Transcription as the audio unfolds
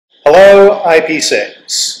Hello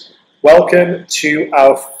IP6. Welcome to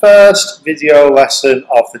our first video lesson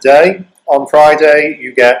of the day. On Friday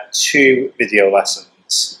you get 2 video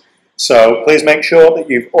lessons. So please make sure that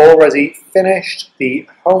you've already finished the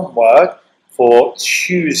homework for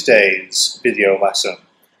Tuesday's video lesson,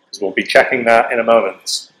 because we'll be checking that in a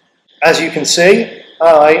moment. As you can see,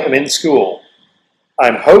 I am in school.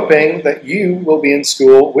 I'm hoping that you will be in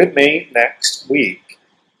school with me next week.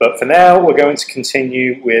 But for now, we're going to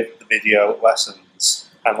continue with the video lessons.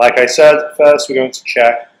 And like I said, first we're going to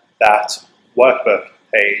check that workbook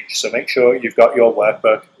page. So make sure you've got your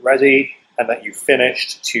workbook ready and that you've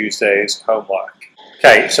finished Tuesday's homework.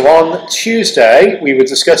 Okay, so on Tuesday, we were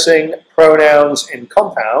discussing pronouns in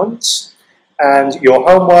compounds, and your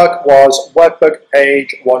homework was workbook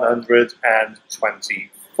page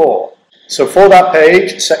 124. So for that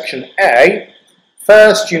page, section A,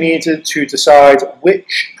 first, you needed to decide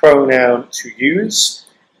which pronoun to use,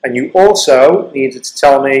 and you also needed to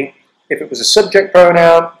tell me if it was a subject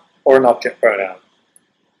pronoun or an object pronoun.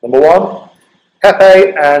 Number 1,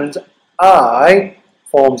 Pepe and I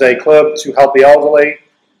formed a club to help the elderly.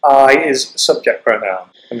 I is subject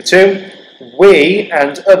pronoun. Number 2, we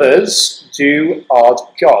and others do odd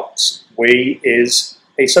jobs. We is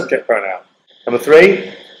a subject pronoun. Number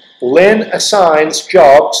 3, Lynn assigns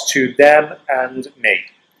jobs to them and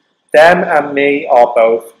me. Them and me are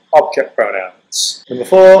both object pronouns. Number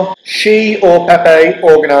 4, she or Pepe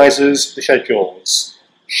organises the schedules.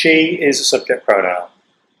 She is a subject pronoun.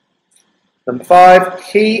 Number 5,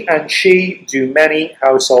 he and she do many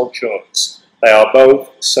household chores. They are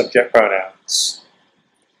both subject pronouns.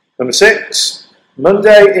 Number 6,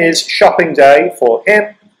 Monday is shopping day for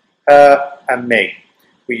him, her and me.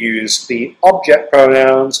 We use the object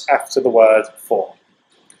pronouns after the word for.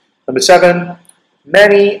 Number 7,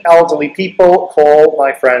 many elderly people call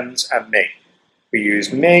my friends and me. We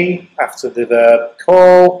use me after the verb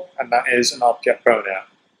call, and that is an object pronoun.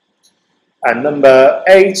 And number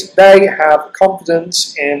 8, they have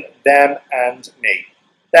confidence in them and me.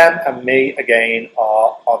 Them and me, again,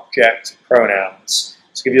 are object pronouns.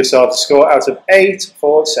 So give yourself a score out of 8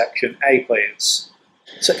 for section A, please.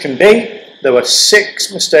 Section B, there were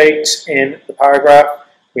 6 mistakes in the paragraph.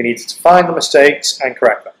 We needed to find the mistakes and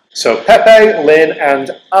correct them. So Pepe, Lynn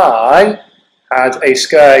and I had a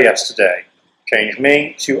scare yesterday. Change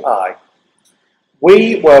me to I.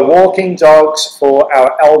 We were walking dogs for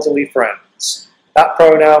our elderly friends. That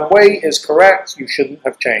pronoun we is correct. You shouldn't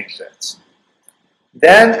have changed it.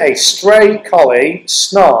 Then a stray collie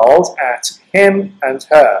snarled at him and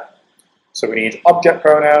her. So we need object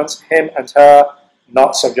pronouns, him and her,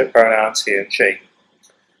 not subject pronouns, he and she.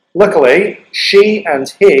 Luckily, she and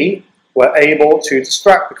he were able to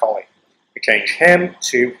distract the collie. We change him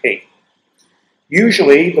to he.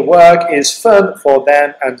 Usually, the work is fun for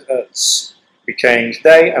them and us. We change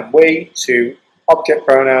they and we to object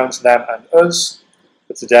pronouns, them and us,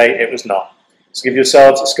 but today it was not. So give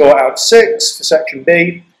yourselves a score out of 6 for section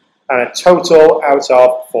B and a total out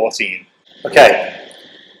of 14. Okay,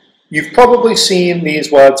 you've probably seen these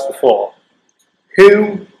words before.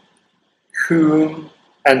 Who, whom,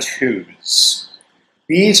 and whose.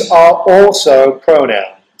 These are also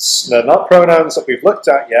pronouns. They're not pronouns that we've looked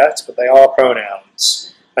at yet, but they are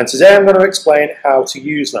pronouns. And today I'm going to explain how to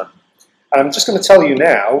use them. And I'm just going to tell you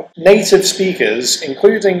now, native speakers,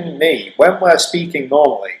 including me, when we're speaking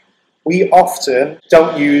normally, we often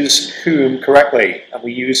don't use whom correctly, and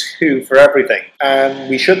we use who for everything, and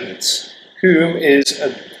we shouldn't. Whom is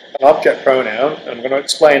an object pronoun, and I'm going to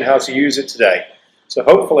explain how to use it today. So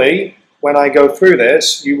hopefully, when I go through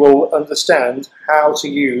this, you will understand how to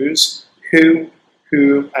use who,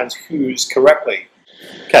 whom, and whose correctly.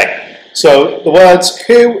 Okay, so the words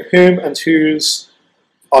who, whom, and whose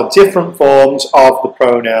are different forms of the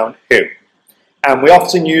pronoun who, and we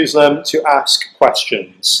often use them to ask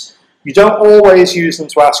questions. You don't always use them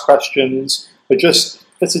to ask questions, but just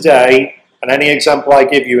for today, and any example I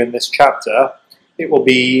give you in this chapter, it will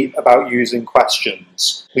be about using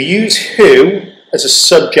questions. We use who as a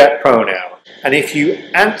subject pronoun, and if you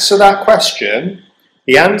answer that question,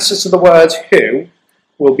 the answer to the word who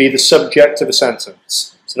will be the subject of a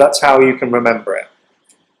sentence. So that's how you can remember it.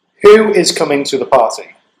 Who is coming to the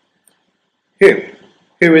party? Who?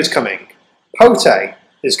 Who is coming? Pote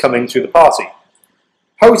is coming to the party.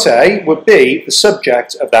 Pote would be the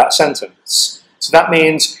subject of that sentence. So that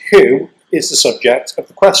means who is the subject of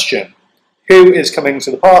the question. Who is coming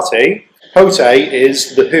to the party? Pote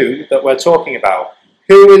is the who that we're talking about.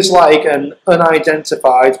 Who is like an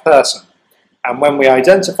unidentified person. And when we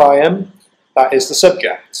identify him, that is the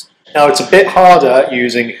subject. Now it's a bit harder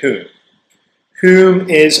using whom. Whom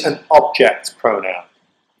is an object pronoun.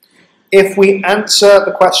 If we answer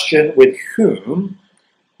the question with whom,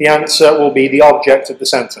 the answer will be the object of the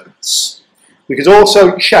sentence. We could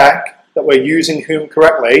also check that we're using whom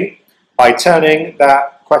correctly by turning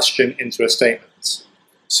that question into a statement.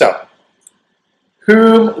 So,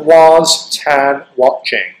 whom was Tan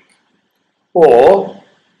watching? Or,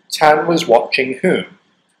 Tan was watching whom?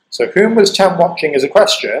 So, whom was Tan watching is a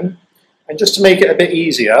question, and just to make it a bit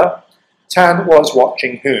easier, Tan was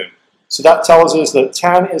watching whom. So that tells us that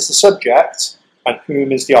Tan is the subject and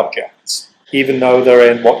whom is the object, even though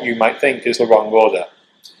they're in what you might think is the wrong order.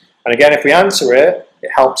 And again, if we answer it,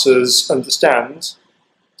 it helps us understand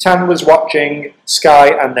Tan was watching Sky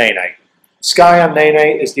and Nene. Sky and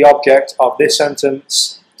Nene is the object of this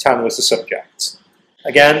sentence, Tan was the subject.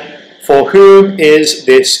 Again, for whom is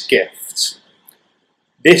this gift?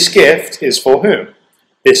 This gift is for whom?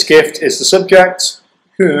 This gift is the subject,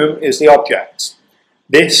 whom is the object.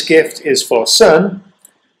 This gift is for Sun,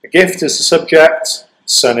 the gift is the subject,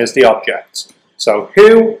 Sun is the object. So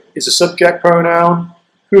who is a subject pronoun,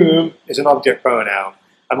 whom is an object pronoun.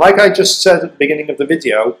 And like I just said at the beginning of the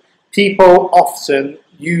video, people often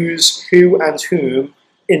use who and whom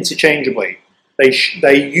interchangeably.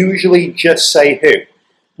 They usually just say who.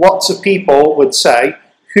 Lots of people would say,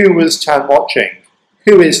 who was Tan watching?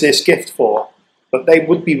 Who is this gift for? But they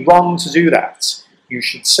would be wrong to do that. You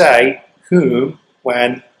should say whom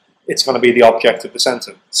when it's going to be the object of the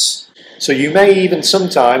sentence. So you may even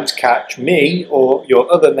sometimes catch me or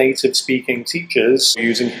your other native speaking teachers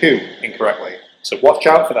using who incorrectly. So watch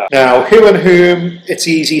out for that. Now, who and whom, it's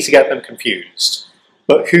easy to get them confused.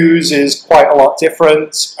 But whose is quite a lot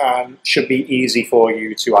different and should be easy for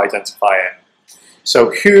you to identify it.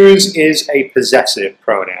 So whose is a possessive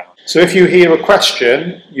pronoun. So if you hear a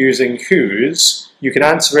question using whose, you can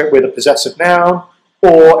answer it with a possessive noun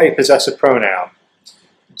or a possessive pronoun.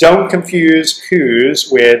 Don't confuse whose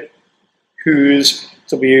with whose,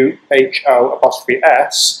 W-H-O'-S,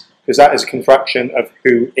 because that is a contraction of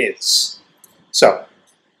who is. So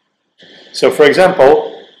for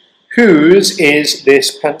example, whose is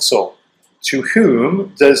this pencil? To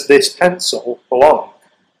whom does this pencil belong?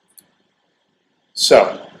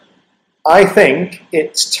 So, I think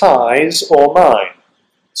it's Ty's or mine.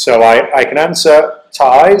 So I can answer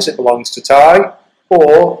Ty's, it belongs to Ty,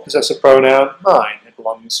 or possessive pronoun mine, it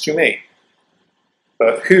belongs to me.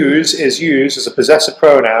 But whose is used as a possessive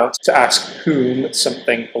pronoun to ask whom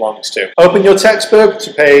something belongs to. Open your textbook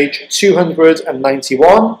to page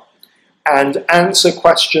 291 and answer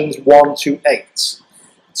questions 1 to 8.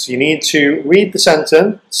 So you need to read the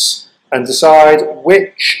sentence and decide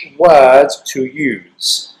which word to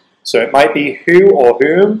use. So it might be who or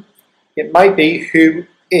whom, it might be who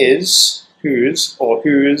is, whose, or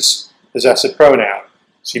whose possessive pronoun.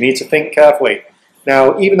 So you need to think carefully.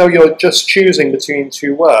 Now, even though you're just choosing between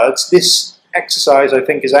two words, this exercise I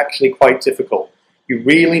think is actually quite difficult. You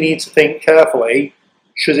really need to think carefully.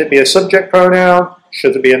 Should it be a subject pronoun?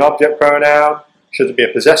 Should it be an object pronoun? Should it be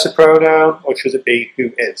a possessive pronoun? Or should it be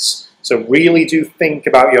who is? So really do think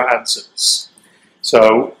about your answers.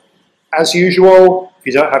 So, as usual, if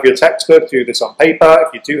you don't have your textbook, do this on paper.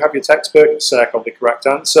 If you do have your textbook, circle the correct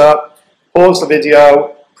answer. Pause the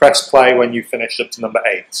video, press play when you've finished up to number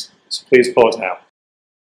 8. So please pause now.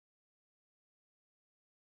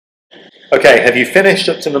 Okay, have you finished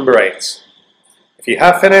up to number 8? If you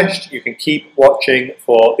have finished, you can keep watching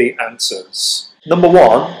for the answers. Number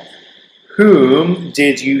 1, whom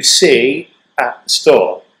did you see at the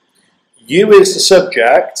store? You is the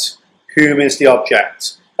subject, whom is the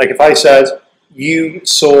object. Like if I said, you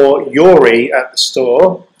saw Yuri at the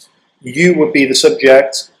store, you would be the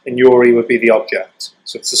subject and Yuri would be the object.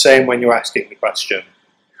 So it's the same when you're asking the question,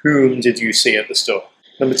 whom did you see at the store?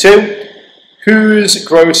 Number 2, whose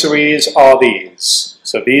groceries are these?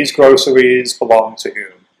 So these groceries belong to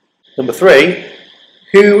whom? Number 3,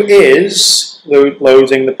 who is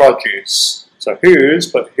loading the produce? So whose,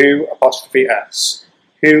 but who apostrophe S.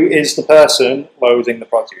 Who is the person loading the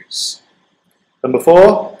produce? Number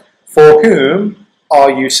 4, for whom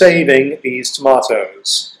are you saving these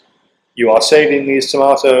tomatoes? You are saving these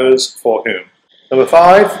tomatoes for whom? Number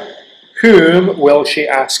 5, whom will she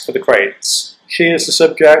ask for the crates? She is the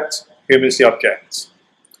subject, whom is the object?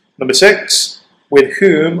 Number 6, with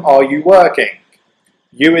whom are you working?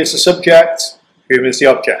 You is the subject, whom is the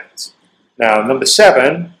object? Now, number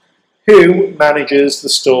 7, who manages the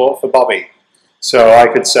store for Bobby? So I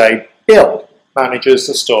could say, Bill manages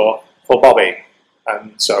the store for Bobby.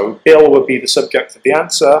 And so Bill would be the subject of the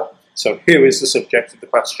answer, so who is the subject of the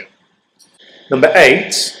question? Number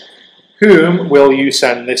 8, whom will you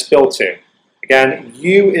send this bill to? Again,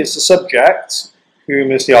 you is the subject,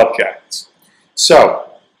 whom is the object.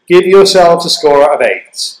 So, give yourselves a score out of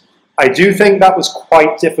 8. I do think that was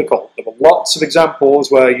quite difficult. There were lots of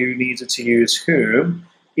examples where you needed to use whom,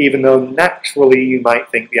 even though naturally you might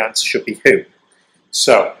think the answer should be who.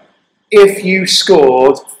 So, if you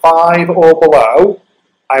scored 5 or below,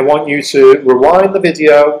 I want you to rewind the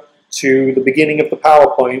video to the beginning of the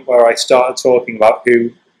PowerPoint where I started talking about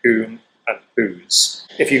who, whom, and whose.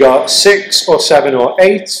 If you got 6 or 7 or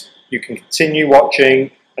 8, you can continue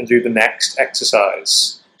watching and do the next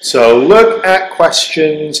exercise. So look at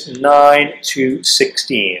questions 9 to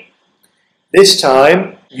 16. This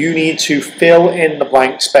time, you need to fill in the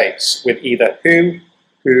blank space with either who,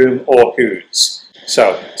 whom, or whose.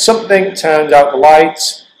 So, something turned out the light,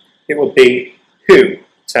 it would be who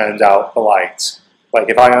turned out the light. Like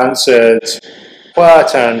if I answered Claire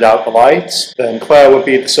turned out the light, then Claire would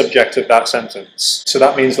be the subject of that sentence. So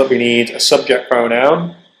that means that we need a subject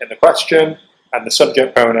pronoun in the question, and the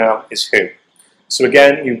subject pronoun is who. So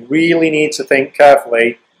again, you really need to think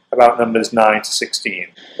carefully about numbers 9 to 16.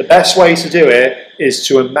 The best way to do it is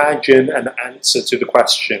to imagine an answer to the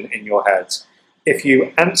question in your head. If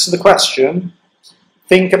you answer the question,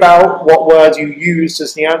 think about what word you used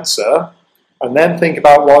as the answer, and then think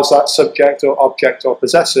about was that subject or object or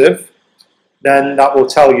possessive, then that will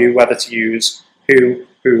tell you whether to use who,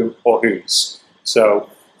 whom, or whose. So,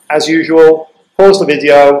 as usual, pause the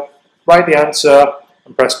video, write the answer,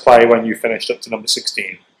 and press play when you've finished up to number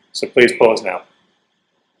 16. So please pause now.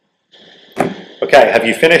 Okay, have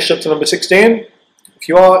you finished up to number 16? If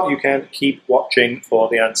you are, you can keep watching for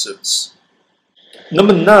the answers.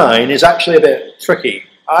 Number 9 is actually a bit tricky.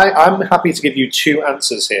 I'm happy to give you 2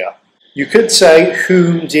 answers here. You could say,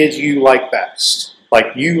 whom did you like best?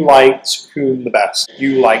 Like, you liked whom the best.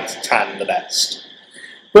 You liked Tan the best.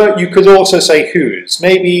 But you could also say whose.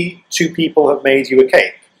 Maybe 2 people have made you a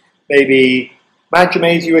cake. Maybe Madja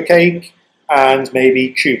made you a cake, and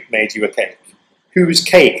maybe Choop made you a cake. Whose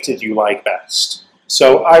cake did you like best?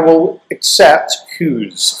 So I will accept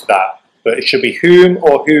whose for that, but it should be whom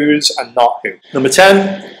or whose and not who. Number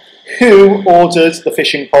 10, who ordered the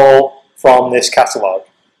fishing pole from this catalogue?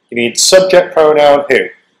 You need subject pronoun who.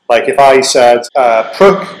 Like if I said,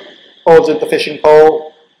 Pruk ordered the fishing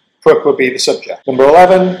pole, Pruk would be the subject. Number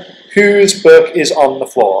 11, whose book is on the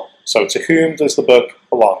floor? So to whom does the book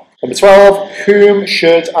belong? Number 12, whom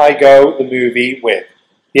should I go the movie with?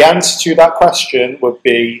 The answer to that question would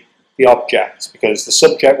be the object, because the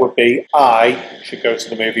subject would be I should go to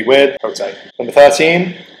the movie with. Okay. Number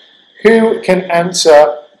 13, who can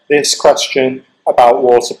answer this question about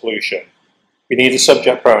water pollution? We need a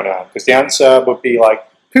subject pronoun, because the answer would be like,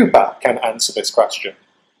 Poopa can answer this question.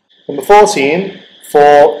 Number 14,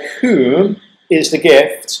 for whom is the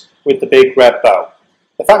gift with the big red bow?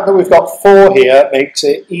 The fact that we've got 4 here makes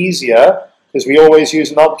it easier, because we always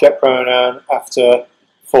use an object pronoun after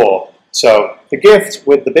 4. So the gift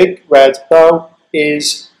with the big red bow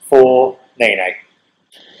is for Nene.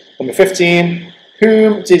 Number 15,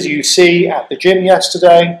 whom did you see at the gym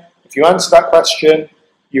yesterday? If you answer that question,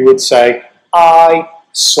 you would say, I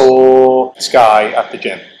saw Sky at the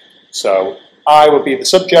gym. So I would be the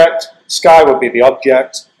subject, Sky would be the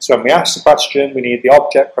object. So when we ask the question, we need the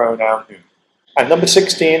object pronoun whom. And number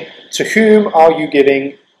 16, to whom are you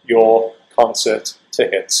giving your concert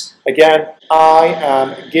tickets? Again, I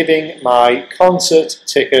am giving my concert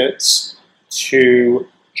tickets to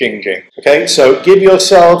Jing Jing. Okay, so give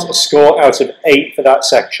yourselves a score out of 8 for that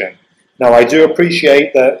section. Now I do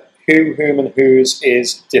appreciate that who, whom and whose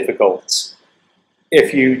is difficult.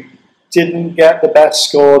 If you didn't get the best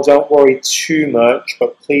score, don't worry too much,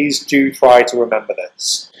 but please do try to remember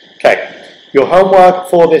this. Okay. Your homework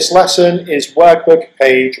for this lesson is workbook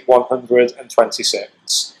page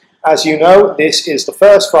 126. As you know, this is the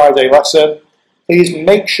first Friday lesson. Please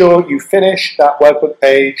make sure you finish that workbook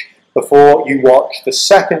page before you watch the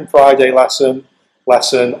second Friday lesson,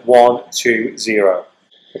 lesson 120.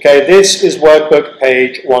 Okay, this is workbook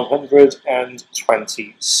page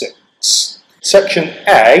 126. Section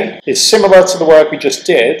A is similar to the work we just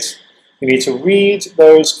did. You need to read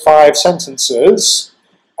those 5 sentences,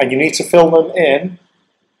 and you need to fill them in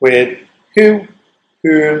with who,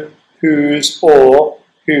 whom, whose, or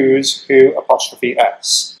whose, who, apostrophe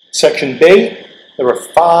s. Section B, there are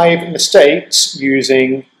 5 mistakes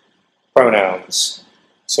using pronouns.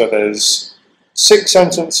 So there's 6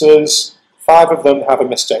 sentences, 5 of them have a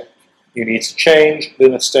mistake. You need to change the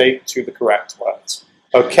mistake to the correct word.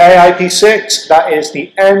 Okay, IP6, that is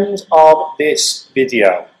the end of this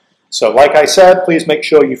video. So like I said, please make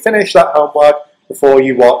sure you finish that homework before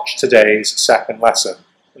you watch today's second lesson.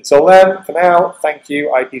 Until then, for now, thank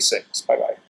you, IP6. Bye-bye.